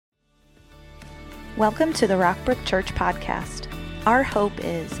Welcome to the Rockbrook Church podcast. Our hope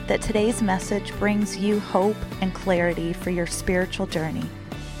is that today's message brings you hope and clarity for your spiritual journey.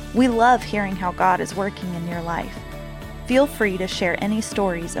 We love hearing how God is working in your life. Feel free to share any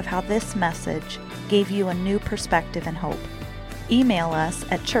stories of how this message gave you a new perspective and hope. Email us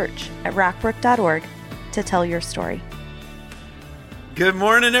at church@rockbrook.org to tell your story. Good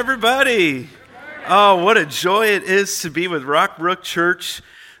morning, everybody. Oh, what a joy it is to be with Rockbrook Church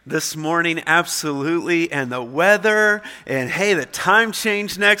this morning, absolutely. And the weather, and hey, the time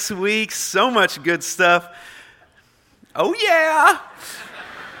change next week, so much good stuff. Oh, yeah.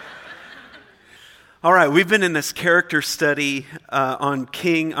 All right, we've been in this character study on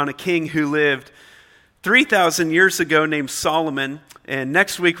a king who lived 3,000 years ago named Solomon. And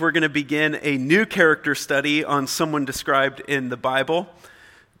next week, we're going to begin a new character study on someone described in the Bible,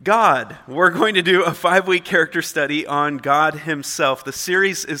 God. We're going to do a 5-week character study on God himself. The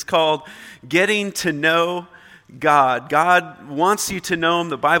series is called Getting to Know God. God wants you to know him.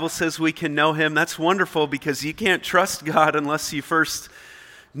 The Bible says we can know him. That's wonderful because you can't trust God unless you first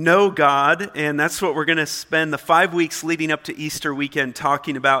know God, and that's what we're going to spend the 5 weeks leading up to Easter weekend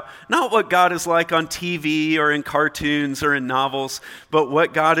talking about. Not what God is like on TV or in cartoons or in novels, but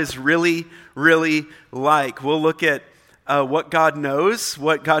what God is really, really like. We'll look at what God knows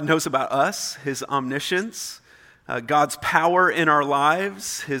about us, his omniscience, God's power in our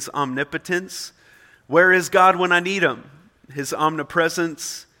lives, his omnipotence. Where is God when I need him? His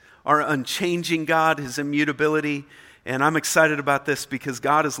omnipresence, our unchanging God, his immutability. And I'm excited about this because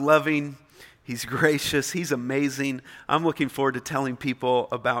God is loving, he's gracious, he's amazing. I'm looking forward to telling people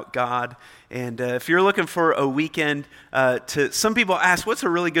about God. And if you're looking for a weekend, some people ask, what's a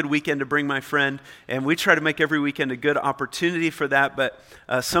really good weekend to bring my friend? And we try to make every weekend a good opportunity for that. But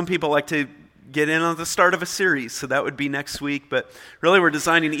some people like to get in on the start of a series, so that would be next week. But really, we're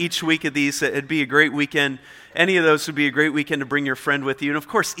designing each week of these. It'd be a great weekend. Any of those would be a great weekend to bring your friend with you. And of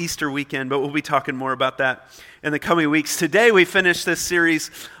course, Easter weekend, but we'll be talking more about that in the coming weeks. Today, we finished this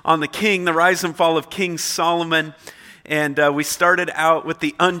series on the king, the rise and fall of King Solomon. And we started out with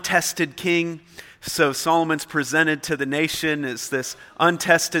the untested king. So Solomon's presented to the nation as this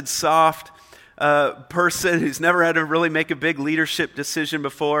untested, soft person who's never had to really make a big leadership decision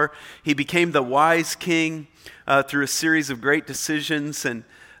before. He became the wise king through a series of great decisions. And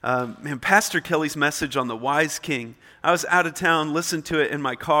Pastor Kelly's message on the wise king, I was out of town, listened to it in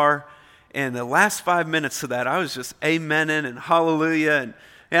my car, and the last 5 minutes of that, I was just amening and hallelujah.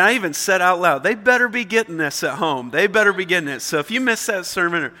 And I even said out loud, they better be getting this at home. They better be getting it. So if you missed that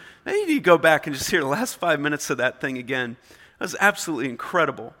sermon, or maybe you need to go back and just hear the last 5 minutes of that thing again. It was absolutely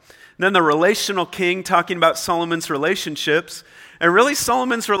incredible. And then the relational king, talking about Solomon's relationships. And really,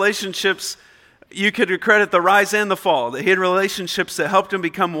 Solomon's relationships, you could credit the rise and the fall. He had relationships that helped him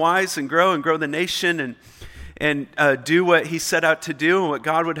become wise and grow the nation and do what he set out to do and what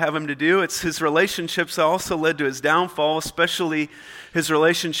God would have him to do. It's his relationships that also led to his downfall, especially his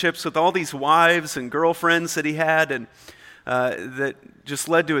relationships with all these wives and girlfriends that he had, and that just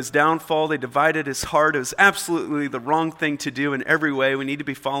led to his downfall. They divided his heart. It was absolutely the wrong thing to do in every way. We need to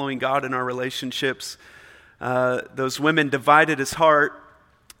be following God in our relationships. Those women divided his heart.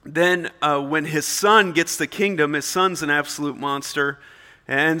 Then when his son gets the kingdom, his son's an absolute monster,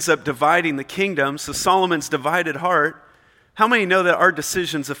 and ends up dividing the kingdom. So Solomon's divided heart. How many know that our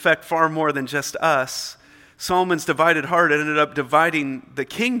decisions affect far more than just us? Solomon's divided heart ended up dividing the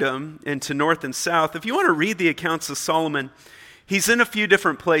kingdom into north and south. If you want to read the accounts of Solomon, he's in a few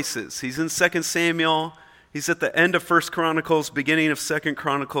different places. He's in 2 Samuel. He's at the end of 1 Chronicles, beginning of 2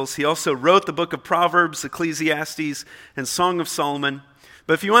 Chronicles. He also wrote the book of Proverbs, Ecclesiastes, and Song of Solomon.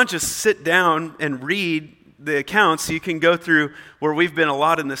 But if you want to just sit down and read the accounts, you can go through where we've been a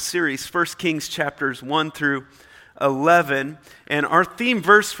lot in this series, 1 Kings chapters 1 through 11. And our theme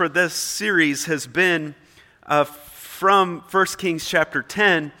verse for this series has been from 1 Kings chapter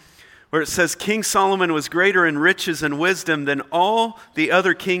 10, where it says, King Solomon was greater in riches and wisdom than all the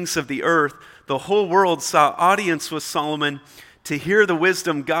other kings of the earth. The whole world sought audience with Solomon to hear the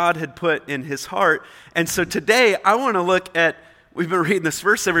wisdom God had put in his heart. And so today, I want to look at, we've been reading this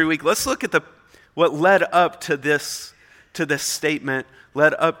verse every week. Let's look at what led up to this statement,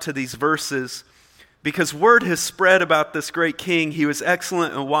 led up to these verses. Because word has spread about this great king. He was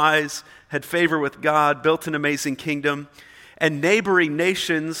excellent and wise, had favor with God, built an amazing kingdom. And neighboring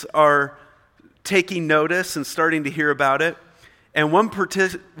nations are taking notice and starting to hear about it. And one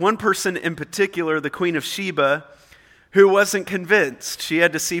person in particular, the Queen of Sheba, who wasn't convinced. She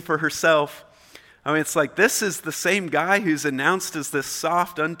had to see for herself. I mean, it's like, this is the same guy who's announced as this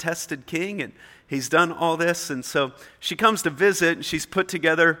soft, untested king, and he's done all this. And so she comes to visit, and she's put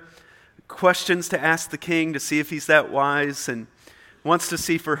together questions to ask the king to see if he's that wise, and wants to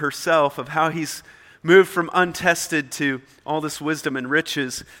see for herself of how he's moved from untested to all this wisdom and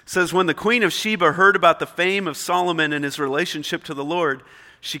riches. It says, when the queen of Sheba heard about the fame of Solomon and his relationship to the Lord,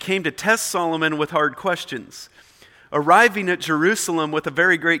 she came to test Solomon with hard questions. Arriving at Jerusalem with a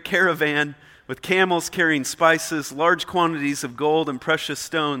very great caravan, with camels carrying spices, large quantities of gold and precious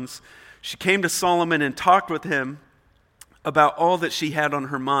stones, she came to Solomon and talked with him about all that she had on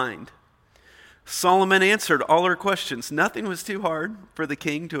her mind. Solomon answered all her questions. Nothing was too hard for the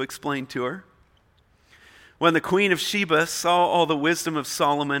king to explain to her. When the queen of Sheba saw all the wisdom of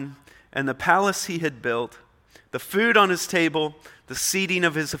Solomon and the palace he had built, the food on his table, the seating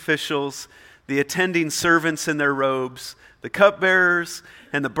of his officials, the attending servants in their robes, the cupbearers,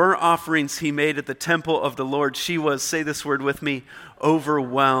 and the burnt offerings he made at the temple of the Lord, she was, say this word with me,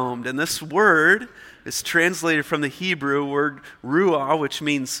 overwhelmed. And this word is translated from the Hebrew word ruah, which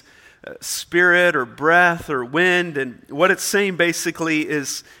means spirit or breath or wind. And what it's saying basically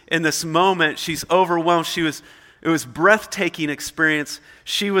is, in this moment, she's overwhelmed. It was breathtaking experience.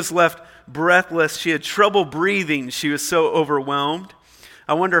 She was left breathless. She had trouble breathing. She was so overwhelmed.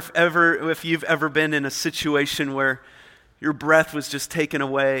 I wonder if you've ever been in a situation where your breath was just taken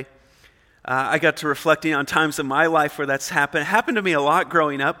away. I got to reflecting on times in my life where that's happened. It happened to me a lot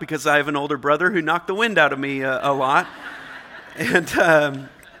growing up because I have an older brother who knocked the wind out of me a lot. And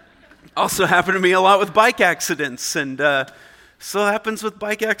also happened to me a lot with bike accidents, and still happens with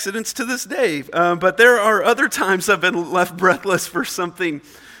bike accidents to this day. But there are other times I've been left breathless for something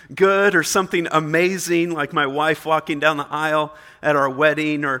good or something amazing, like my wife walking down the aisle at our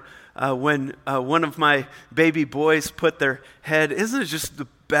wedding, or when one of my baby boys put their head. Isn't it just the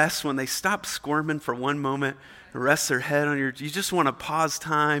best when they stop squirming for one moment and rest their head on you just want to pause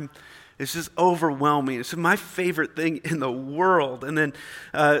time. It's just overwhelming. It's my favorite thing in the world. And then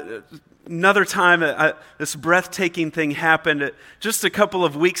another time, this breathtaking thing happened. Just a couple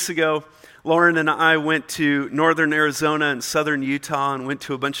of weeks ago, Lauren and I went to northern Arizona and southern Utah and went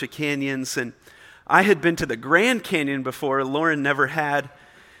to a bunch of canyons. And I had been to the Grand Canyon before. Lauren never had.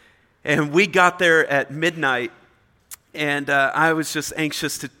 And we got there at midnight. And I was just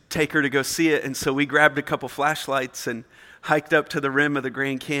anxious to take her to go see it. And so we grabbed a couple flashlights and hiked up to the rim of the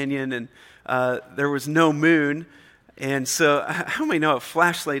Grand Canyon, and there was no moon. And so how many know a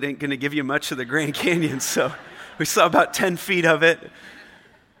flashlight ain't going to give you much of the Grand Canyon? So we saw about 10 feet of it.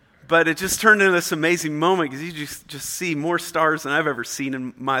 But it just turned into this amazing moment because you just see more stars than I've ever seen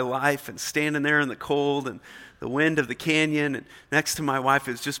in my life, and standing there in the cold and the wind of the canyon. And next to my wife,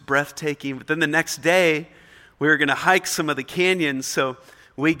 it was just breathtaking. But then the next day, we were going to hike some of the canyons. So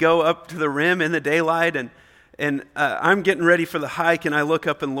we go up to the rim in the daylight, and I'm getting ready for the hike, and I look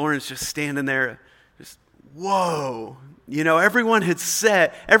up, and Lauren's just standing there, just, whoa. You know, everyone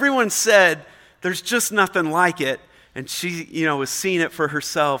said, there's just nothing like it. And she, was seeing it for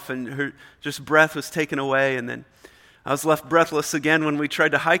herself, and her just breath was taken away. And then I was left breathless again when we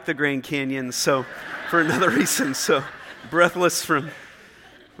tried to hike the Grand Canyon, so for another reason. So breathless from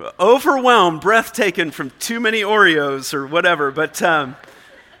overwhelmed, breath taken from too many Oreos or whatever. But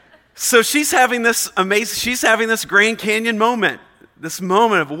so she's having this Grand Canyon moment, this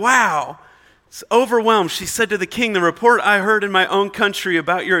moment of wow. It's overwhelmed. She said to the king, "The report I heard in my own country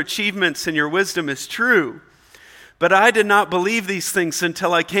about your achievements and your wisdom is true. But I did not believe these things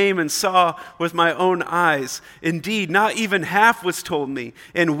until I came and saw with my own eyes. Indeed, not even half was told me.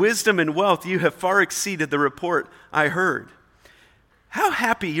 In wisdom and wealth, you have far exceeded the report I heard. How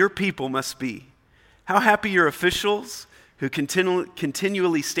happy your people must be. How happy your officials who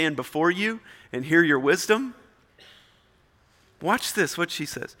continually stand before you and hear your wisdom." Watch this, what she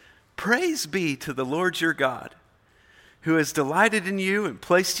says. "Praise be to the Lord your God, who has delighted in you and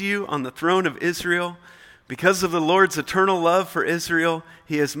placed you on the throne of Israel. Because of the Lord's eternal love for Israel,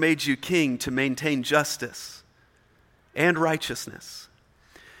 he has made you king to maintain justice and righteousness."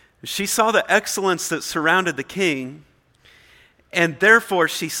 She saw the excellence that surrounded the king, and therefore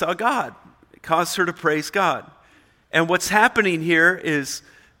she saw God. It caused her to praise God. And what's happening here is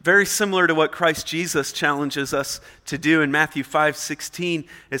very similar to what Christ Jesus challenges us to do in Matthew 5:16.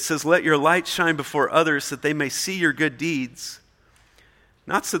 It says, "Let your light shine before others that they may see your good deeds,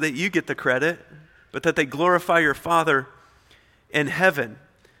 not so that you get the credit, but that they glorify your Father in heaven."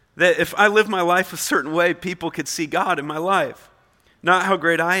 That if I live my life a certain way, people could see God in my life. Not how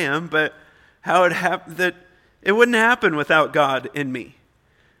great I am, but how that it wouldn't happen without God in me.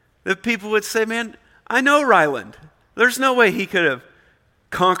 That people would say, "Man, I know Ryland. There's no way he could have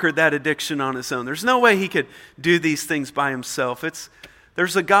conquered that addiction on his own. There's no way he could do these things by himself."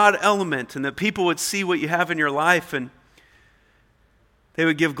 There's a God element, and that people would see what you have in your life, and they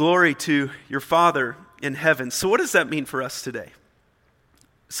would give glory to your Father in heaven. So what does that mean for us today?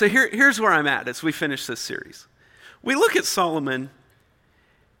 So here's where I'm at as we finish this series. We look at Solomon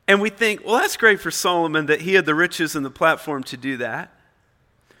and we think, well, that's great for Solomon that he had the riches and the platform to do that.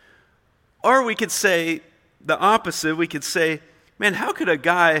 Or we could say the opposite. We could say, man, how could a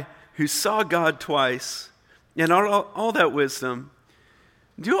guy who saw God twice and all that wisdom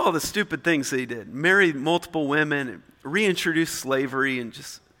do all the stupid things that he did? Marry multiple women, and reintroduce slavery, and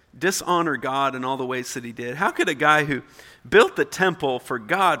just dishonor God in all the ways that he did. How could a guy who built the temple for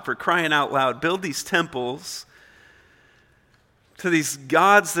God, for crying out loud, build these temples to these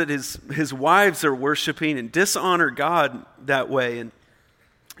gods that his wives are worshiping and dishonor God that way? And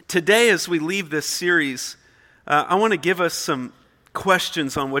today, as we leave this series, I want to give us some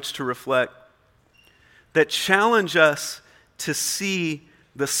questions on which to reflect that challenge us to see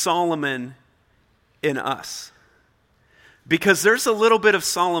the Solomon in us. Because there's a little bit of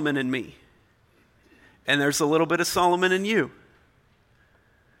Solomon in me, and there's a little bit of Solomon in you.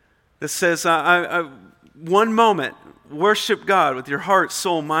 That says, one moment, worship God with your heart,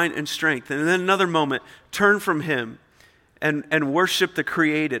 soul, mind, and strength. And then another moment, turn from him and worship the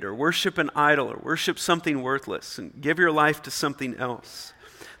created, or worship an idol, or worship something worthless, and give your life to something else.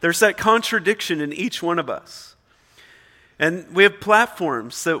 There's that contradiction in each one of us. And we have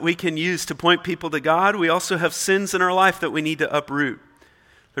platforms that we can use to point people to God. We also have sins in our life that we need to uproot.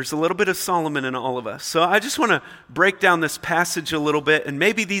 There's a little bit of Solomon in all of us. So I just want to break down this passage a little bit, and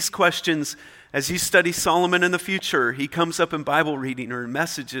maybe these questions, as you study Solomon in the future, he comes up in Bible reading or in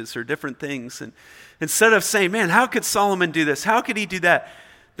messages or different things. And instead of saying, man, how could Solomon do this? How could he do that?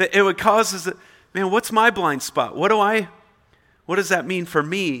 That it would cause us, man, what's my blind spot? What does that mean for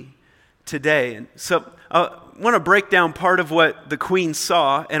me today? And so I want to break down part of what the queen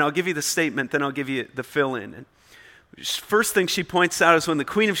saw, and I'll give you the statement, then I'll give you the fill-in. And first thing she points out is when the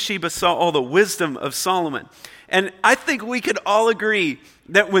Queen of Sheba saw all the wisdom of Solomon. And I think we could all agree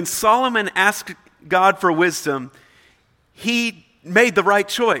that when Solomon asked God for wisdom, he made the right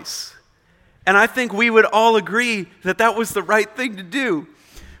choice. And I think we would all agree that that was the right thing to do.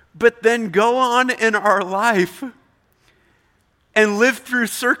 But then go on in our life and live through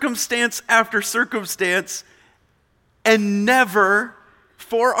circumstance after circumstance and never,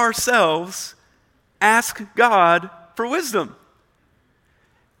 for ourselves, ask God for wisdom.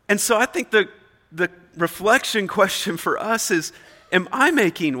 And so I think the reflection question for us is, am I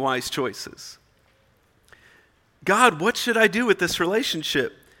making wise choices? God, what should I do with this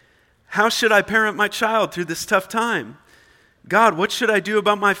relationship? How should I parent my child through this tough time? God, what should I do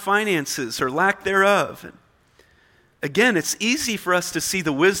about my finances or lack thereof? And again, it's easy for us to see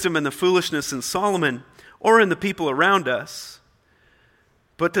the wisdom and the foolishness in Solomon or in the people around us.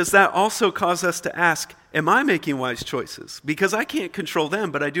 But does that also cause us to ask, am I making wise choices? Because I can't control them,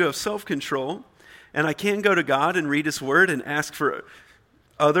 but I do have self-control. And I can go to God and read his word and ask for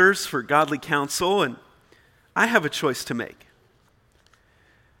others for godly counsel. And I have a choice to make.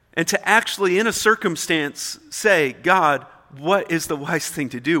 And to actually, in a circumstance, say, God, what is the wise thing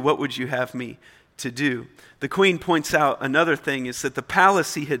to do? What would you have me to do? The queen points out another thing is that the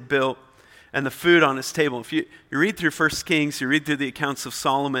palace he had built and the food on his table. If you read through 1 Kings, you read through the accounts of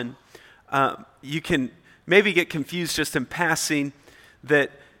Solomon, you can maybe get confused just in passing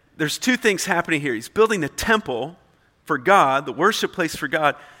that there's two things happening here. He's building the temple for God, the worship place for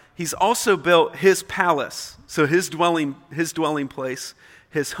God. He's also built his palace, so his dwelling place,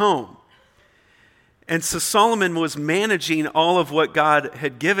 his home. And so Solomon was managing all of what God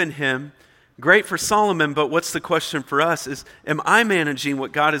had given him. Great for Solomon, but what's the question for us is, am I managing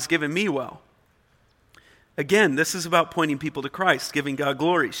what God has given me well? Again, this is about pointing people to Christ, giving God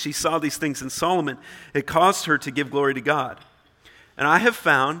glory. She saw these things in Solomon. It caused her to give glory to God. And I have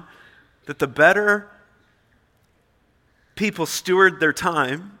found that the better people steward their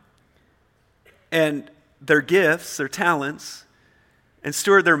time and their gifts, their talents, and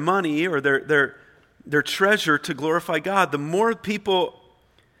steward their money or their treasure to glorify God, the more people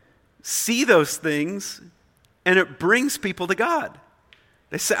see those things, and it brings people to God.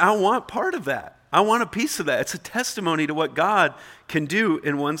 They say, I want part of that. I want a piece of that. It's a testimony to what God can do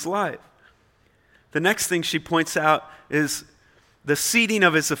in one's life. The next thing she points out is the seating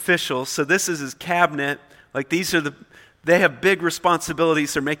of his officials. So this is his cabinet. Like they have big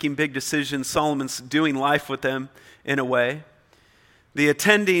responsibilities. They're making big decisions. Solomon's doing life with them in a way. The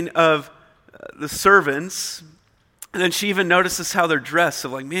attending of the servants. And then she even notices how they're dressed. So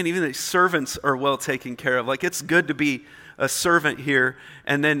like, man, even the servants are well taken care of. Like, it's good to be a servant here.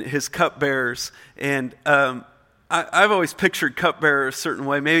 And then his cupbearers. And I've always pictured cupbearer a certain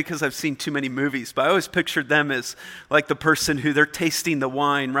way, maybe because I've seen too many movies, but I always pictured them as like the person who they're tasting the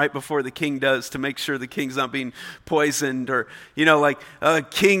wine right before the king does to make sure the king's not being poisoned. Or, like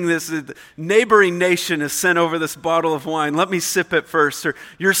king, this neighboring nation has sent over this bottle of wine. Let me sip it first. Or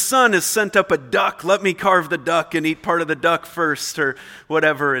your son has sent up a duck. Let me carve the duck and eat part of the duck first, or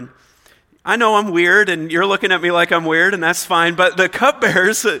whatever. And I know I'm weird, and you're looking at me like I'm weird, and that's fine. But the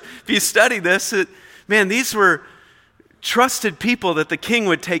cupbearers, if you study this, these were trusted people that the king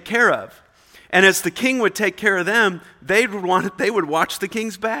would take care of. And as the king would take care of them, they would watch the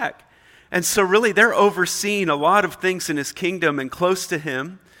king's back. And so really they're overseeing a lot of things in his kingdom and close to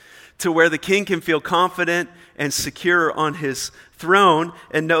him, to where the king can feel confident and secure on his throne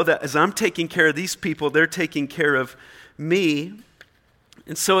and know that as I'm taking care of these people, they're taking care of me.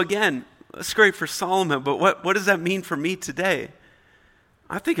 And so again, that's great for Solomon, but what does that mean for me today?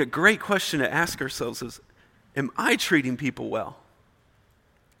 I think a great question to ask ourselves is, am I treating people well?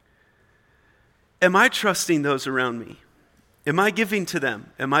 Am I trusting those around me? Am I giving to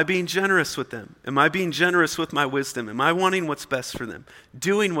them? Am I being generous with them? Am I being generous with my wisdom? Am I wanting what's best for them?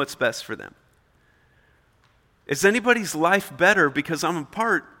 Doing what's best for them? Is anybody's life better because I'm a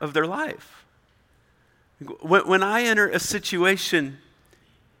part of their life? When I enter a situation,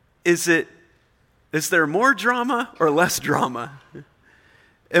 is there more drama or less drama?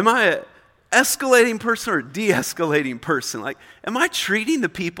 Am I an escalating person or a de-escalating person? Like, am I treating the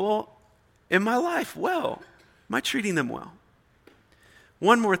people in my life well? Am I treating them well?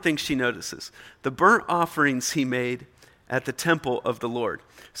 One more thing she notices: the burnt offerings he made at the temple of the Lord.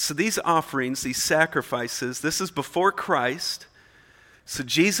 So these offerings, these sacrifices, this is before Christ. So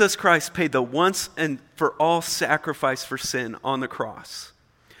Jesus Christ paid the once and for all sacrifice for sin on the cross.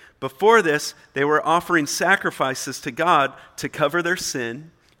 Before this, they were offering sacrifices to God to cover their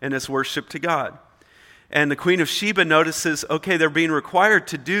sin and as worship to God. And the Queen of Sheba notices, okay, they're being required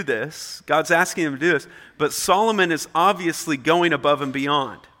to do this. God's asking them to do this. But Solomon is obviously going above and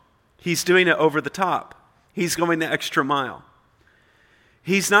beyond. He's doing it over the top. He's going the extra mile.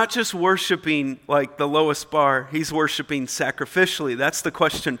 He's not just worshiping like the lowest bar. He's worshiping sacrificially. That's the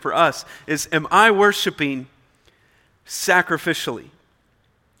question for us, is am I worshiping sacrificially?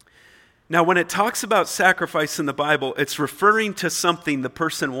 Now, when it talks about sacrifice in the Bible, it's referring to something the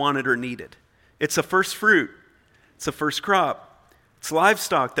person wanted or needed. It's a first fruit. It's a first crop. It's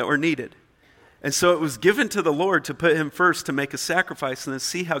livestock that were needed. And so it was given to the Lord to put him first, to make a sacrifice, and then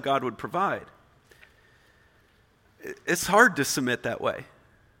see how God would provide. It's hard to submit that way.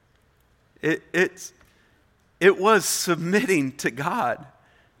 It was submitting to God.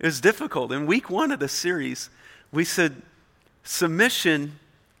 It was difficult. In week 1 of the series, we said submission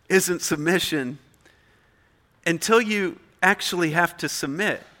isn't submission until you actually have to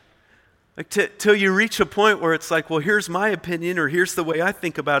submit. Like till you reach a point where it's like, well, here's my opinion, or here's the way I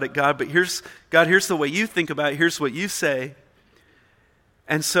think about it, God, but here's the way you think about it, here's what you say.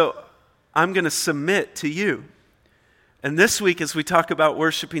 And so I'm going to submit to you. And this week, as we talk about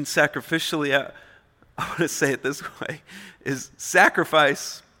worshiping sacrificially, I want to say it this way, is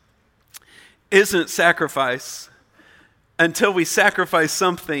sacrifice isn't sacrifice until we sacrifice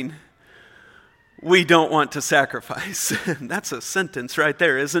something we don't want to sacrifice. That's a sentence right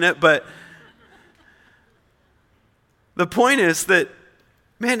there, isn't it? But the point is that,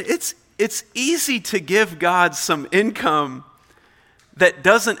 man, it's easy to give God some income that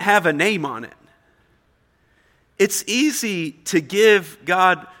doesn't have a name on it. It's easy to give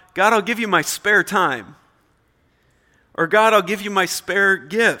God, I'll give you my spare time. Or God, I'll give you my spare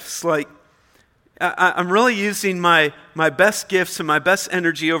gifts. Like, I'm really using my best gifts and my best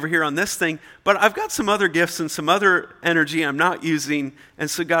energy over here on this thing, but I've got some other gifts and some other energy I'm not using, and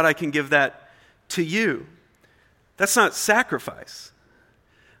so God, I can give that to you. That's not sacrifice.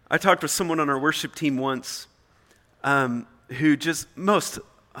 I talked with someone on our worship team once who just, most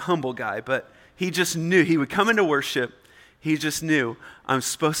humble guy, but he just knew, he would come into worship, he just knew, I'm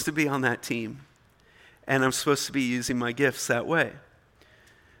supposed to be on that team, and I'm supposed to be using my gifts that way.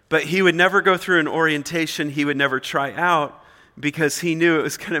 But he would never go through an orientation. He would never try out because he knew it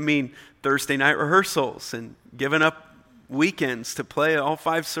was going to mean Thursday night rehearsals and giving up weekends to play all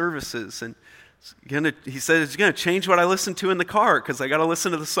 5 services. And he said, it's going to change what I listen to in the car because I got to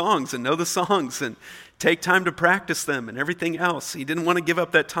listen to the songs and know the songs and take time to practice them and everything else. He didn't want to give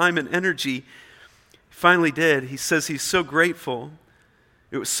up that time and energy. He finally did. He says he's so grateful.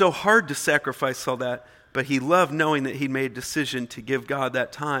 It was so hard to sacrifice all that. But he loved knowing that he'd made a decision to give God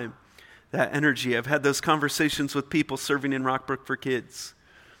that time, that energy. I've had those conversations with people serving in Rockbrook for Kids.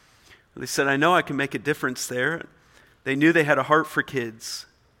 They said, I know I can make a difference there. They knew they had a heart for kids.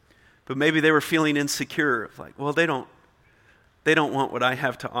 but maybe they were feeling insecure, like, well, they don't want what I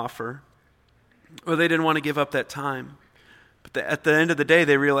have to offer. Or they didn't want to give up that time. But at the end of the day,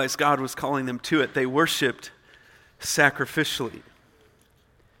 they realized God was calling them to it. They worshiped sacrificially.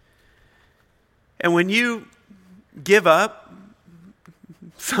 And when you give up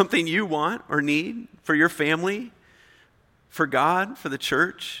something you want or need for your family, for God, for the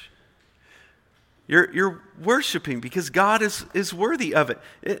church, you're worshiping because God is worthy of it.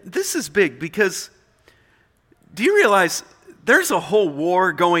 This is big because do you realize there's a whole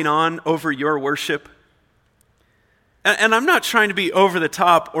war going on over your worship? And I'm not trying to be over the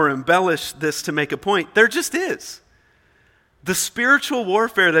top or embellish this to make a point. There just is. The spiritual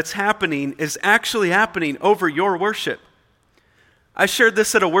warfare that's happening is actually happening over your worship. I shared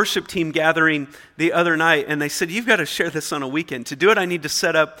this at a worship team gathering the other night, and they said, you've got to share this on a weekend. To do it, I need to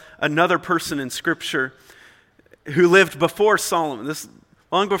set up another person in Scripture who lived before Solomon.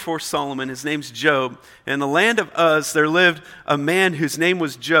 Long before Solomon. His name's Job. In the land of Uz, there lived a man whose name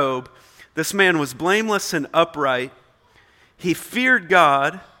was Job. This man was blameless and upright. He feared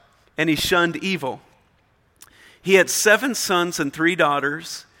God, and he shunned evil. He had 7 sons and 3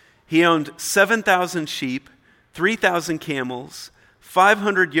 daughters. He owned 7,000 sheep, 3,000 camels,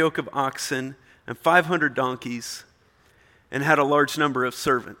 500 yoke of oxen, and 500 donkeys, and had a large number of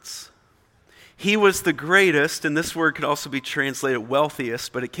servants. He was the greatest, and this word could also be translated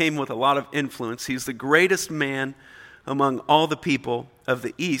wealthiest, but it came with a lot of influence. He's the greatest man among all the people of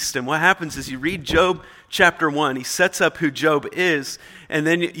the East. And what happens is you read Job chapter 1, he sets up who Job is, and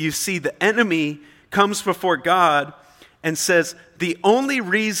then you see the enemy comes before God and says, the only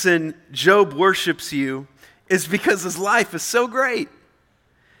reason Job worships you is because his life is so great.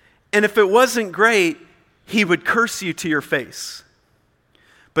 And if it wasn't great, he would curse you to your face.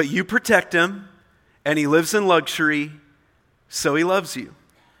 But you protect him, and he lives in luxury, so he loves you.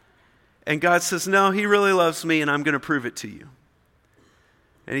 And God says, no, he really loves me, and I'm going to prove it to you.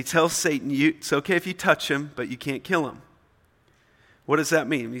 And he tells Satan, it's okay if you touch him, but you can't kill him. What does that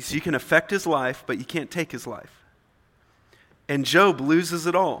mean? It means you can affect his life, but you can't take his life. And Job loses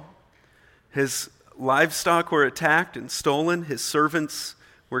it all. His livestock were attacked and stolen. His servants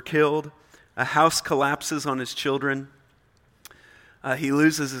were killed. A house collapses on his children. He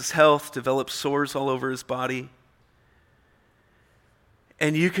loses his health, develops sores all over his body.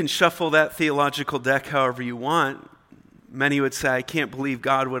 And you can shuffle that theological deck however you want. Many would say, I can't believe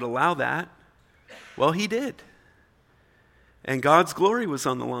God would allow that. Well, he did. And God's glory was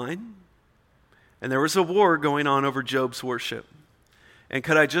on the line. And there was a war going on over Job's worship. And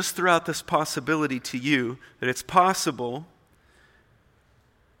could I just throw out this possibility to you that it's possible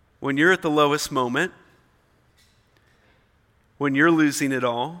when you're at the lowest moment, when you're losing it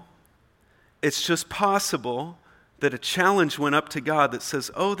all, it's just possible that a challenge went up to God that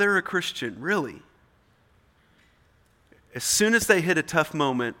says, oh, they're a Christian, really? As soon as they hit a tough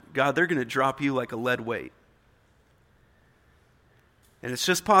moment, God, they're going to drop you like a lead weight. And it's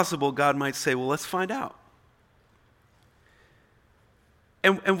just possible God might say, well, let's find out.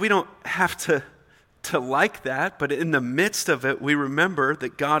 And we don't have to like that, but in the midst of it, we remember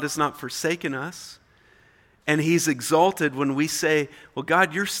that God has not forsaken us. And he's exalted when we say, well,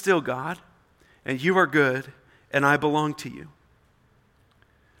 God, you're still God, and you are good, and I belong to you.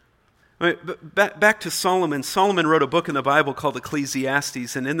 Back to Solomon. Solomon wrote a book in the Bible called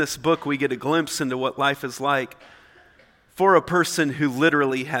Ecclesiastes, and in this book we get a glimpse into what life is like for a person who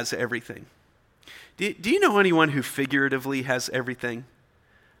literally has everything. Do you know anyone who figuratively has everything?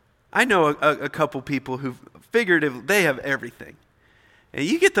 I know a couple people who figuratively, they have everything. And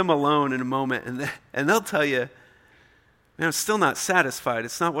you get them alone in a moment, and they'll tell you, man, I'm still not satisfied.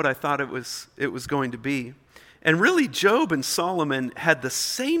 It's not what I thought it was going to be. And really, Job and Solomon had the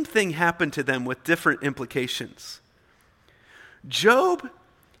same thing happen to them with different implications. Job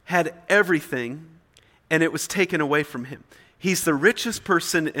had everything, and it was taken away from him. He's the richest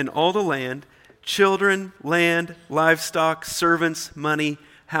person in all the land. Children, land, livestock, servants, money,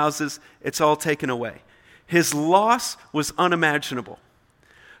 houses, it's all taken away. His loss was unimaginable.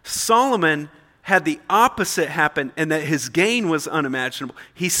 Solomon had the opposite happen in that his gain was unimaginable.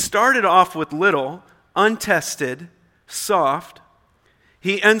 He started off with little, untested, soft.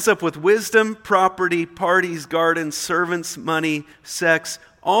 He ends up with wisdom, property, parties, gardens, servants, money, sex,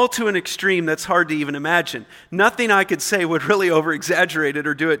 all to an extreme that's hard to even imagine. Nothing I could say would really over-exaggerate it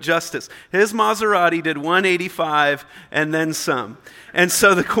or do it justice. His Maserati did 185 and then some. And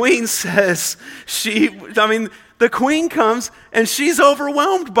so the queen says, the queen comes and she's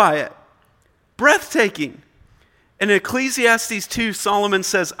overwhelmed by it. Breathtaking. And in Ecclesiastes 2, Solomon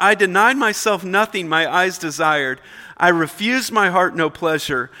says, I denied myself nothing my eyes desired. I refused my heart no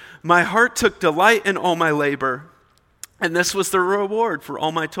pleasure. My heart took delight in all my labor, and this was the reward for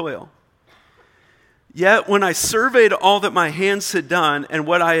all my toil. Yet when I surveyed all that my hands had done and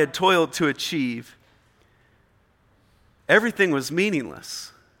what I had toiled to achieve, everything was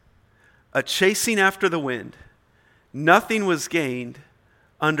meaningless, a chasing after the wind. Nothing was gained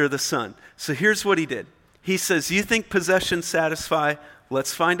under the sun. So here's what he did. He says, you think possessions satisfy?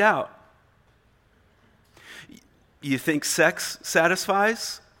 Let's find out. You think sex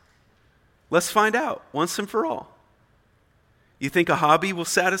satisfies? Let's find out once and for all. You think a hobby will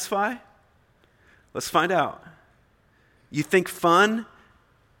satisfy? Let's find out. You think fun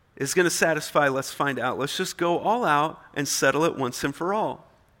is going to satisfy? Let's find out. Let's just go all out and settle it once and for all.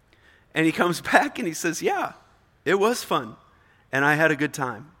 And he comes back and he says, yeah, it was fun, and I had a good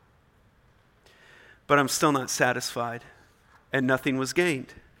time. But I'm still not satisfied, and nothing was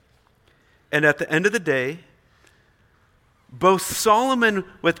gained. And at the end of the day, both Solomon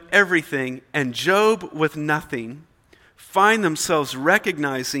with everything and Job with nothing find themselves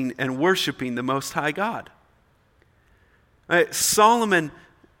recognizing and worshiping the Most High God. Solomon,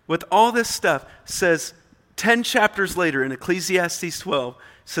 with all this stuff, says 10 chapters later in Ecclesiastes 12,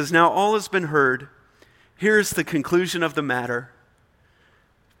 says, now all has been heard. Here is the conclusion of the matter.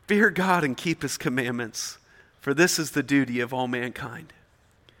 Fear God and keep his commandments, for this is the duty of all mankind.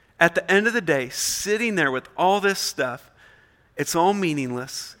 At the end of the day, sitting there with all this stuff, it's all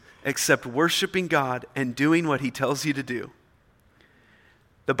meaningless except worshiping God and doing what he tells you to do.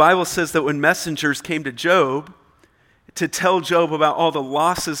 The Bible says that when messengers came to Job to tell Job about all the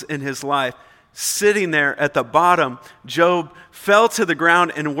losses in his life, sitting there at the bottom, Job fell to the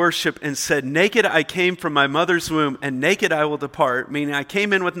ground in worship and said, naked I came from my mother's womb, and naked I will depart. Meaning I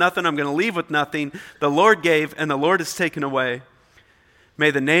came in with nothing, I'm going to leave with nothing. The Lord gave, and the Lord has taken away.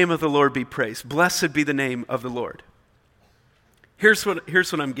 May the name of the Lord be praised. Blessed be the name of the Lord. Here's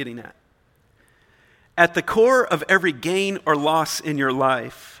what I'm getting at. At the core of every gain or loss in your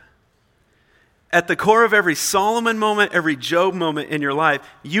life, at the core of every Solomon moment, every Job moment in your life,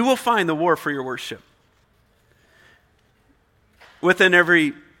 you will find the war for your worship. Within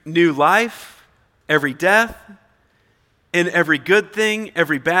every new life, every death, in every good thing,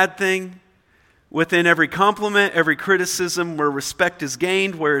 every bad thing, within every compliment, every criticism, where respect is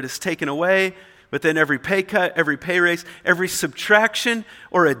gained, where it is taken away, within every pay cut, every pay raise, every subtraction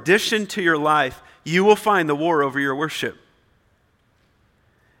or addition to your life, you will find the war over your worship.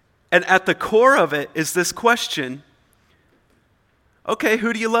 And at the core of it is this question, okay,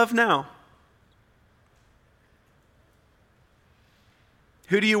 who do you love now?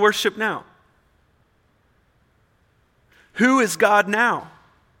 Who do you worship now? Who is God now?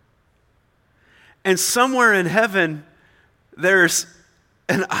 And somewhere in heaven, there's,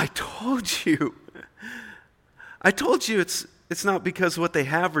 and I told you it's not because of what they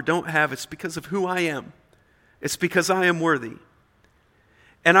have or don't have, it's because of who I am. It's because I am worthy.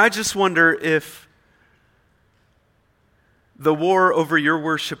 And I just wonder if the war over your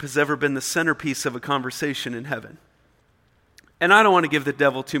worship has ever been the centerpiece of a conversation in heaven. And I don't want to give the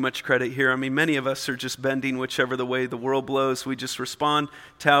devil too much credit here. I mean, many of us are just bending whichever the way the world blows. We just respond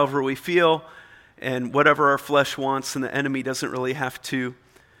to however we feel and whatever our flesh wants, and the enemy doesn't really have to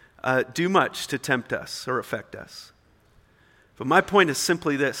do much to tempt us or affect us. But my point is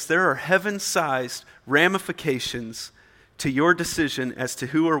simply this. There are heaven-sized ramifications to your decision as to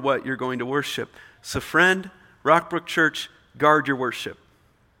who or what you're going to worship. So friend, Rockbrook Church, guard your worship.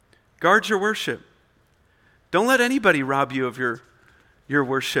 Guard your worship. Don't let anybody rob you of your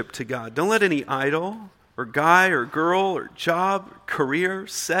worship to God. Don't let any idol or guy or girl or job, career,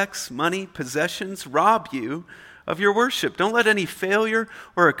 sex, money, possessions rob you of your worship. Don't let any failure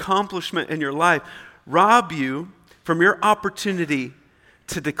or accomplishment in your life rob you from your opportunity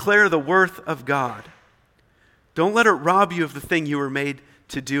to declare the worth of God. Don't let it rob you of the thing you were made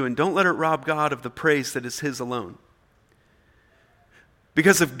to do, and don't let it rob God of the praise that is his alone.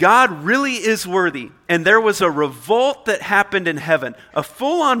 Because if God really is worthy, and there was a revolt that happened in heaven, a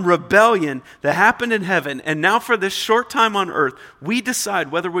full-on rebellion that happened in heaven, and now for this short time on earth, we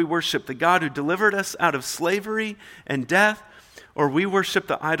decide whether we worship the God who delivered us out of slavery and death, or we worship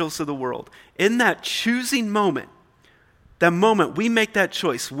the idols of the world. In that choosing moment, that moment we make that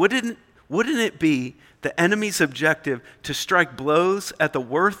choice, wouldn't it be the enemy's objective to strike blows at the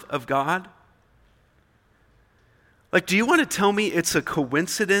worth of God? Like, do you want to tell me it's a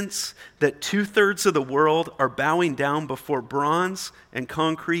coincidence that 2/3 of the world are bowing down before bronze and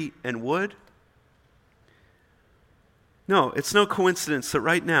concrete and wood? No, it's no coincidence that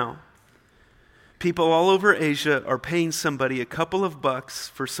right now People all over Asia are paying somebody a couple of bucks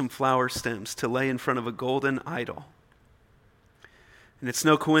for some flower stems to lay in front of a golden idol. And it's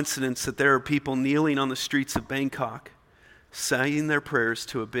no coincidence that there are people kneeling on the streets of Bangkok, saying their prayers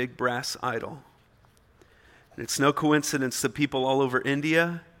to a big brass idol. And it's no coincidence that people all over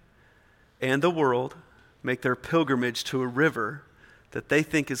India and the world make their pilgrimage to a river that they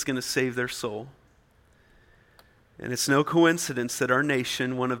think is going to save their soul. And it's no coincidence that our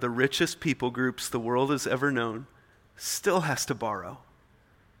nation, one of the richest people groups the world has ever known, still has to borrow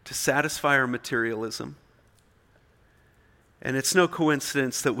to satisfy our materialism. And it's no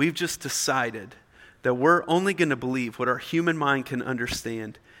coincidence that we've just decided that we're only going to believe what our human mind can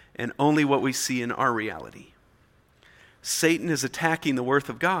understand and only what we see in our reality. Satan is attacking the worth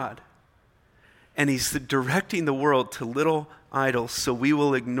of God, and he's directing the world to little idols so we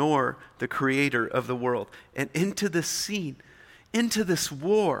will ignore the creator of the world. And into this scene, into this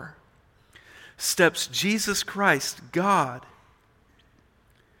war, steps Jesus Christ, God,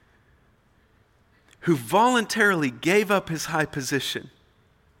 who voluntarily gave up his high position,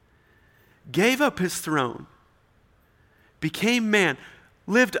 gave up his throne, became man,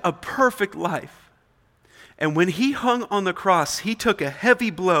 lived a perfect life. And when he hung on the cross, he took a heavy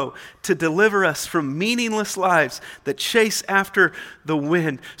blow to deliver us from meaningless lives that chase after the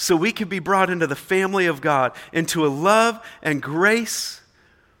wind so we could be brought into the family of God, into a love and grace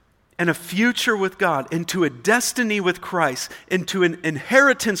and a future with God, into a destiny with Christ, into an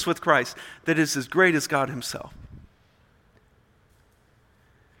inheritance with Christ that is as great as God himself.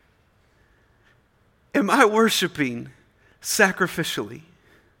 Am I worshiping sacrificially?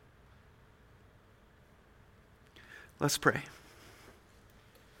 Let's pray.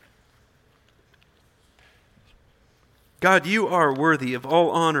 God, you are worthy of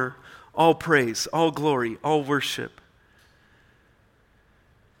all honor, all praise, all glory, all worship.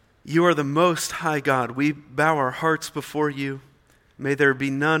 You are the most high God. We bow our hearts before you. May there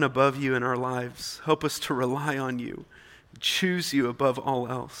be none above you in our lives. Help us to rely on you, choose you above all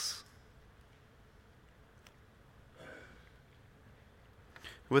else.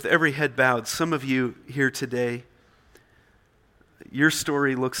 With every head bowed, some of you here today, your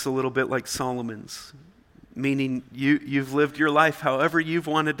story looks a little bit like Solomon's, meaning you've lived your life however you've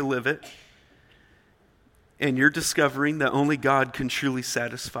wanted to live it, and you're discovering that only God can truly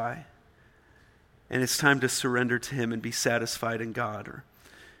satisfy, and it's time to surrender to him and be satisfied in God. Or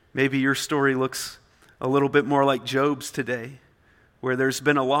maybe your story looks a little bit more like Job's today, where there's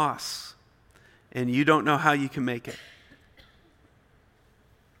been a loss, and you don't know how you can make it.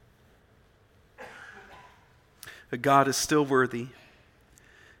 But God is still worthy.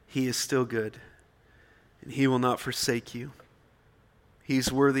 He is still good. And he will not forsake you.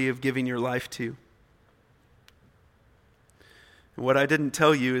 He's worthy of giving your life to. And what I didn't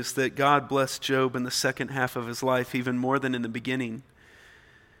tell you is that God blessed Job in the second half of his life even more than in the beginning.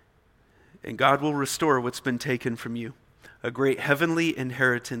 And God will restore what's been taken from you. A great heavenly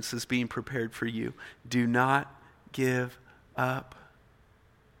inheritance is being prepared for you. Do not give up.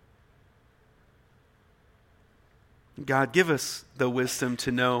 God, give us the wisdom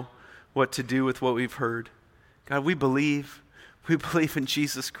to know what to do with what we've heard. God, we believe in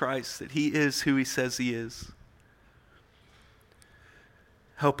Jesus Christ, that he is who he says he is.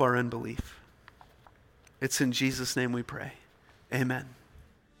 Help our unbelief. It's in Jesus' name we pray. Amen.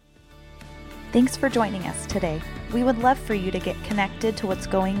 Thanks for joining us today. We would love for you to get connected to what's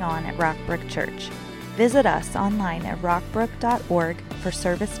going on at Rockbrook Church. Visit us online at rockbrook.org for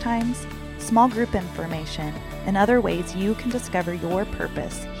service times, small group information, and other ways you can discover your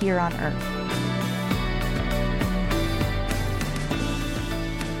purpose here on earth.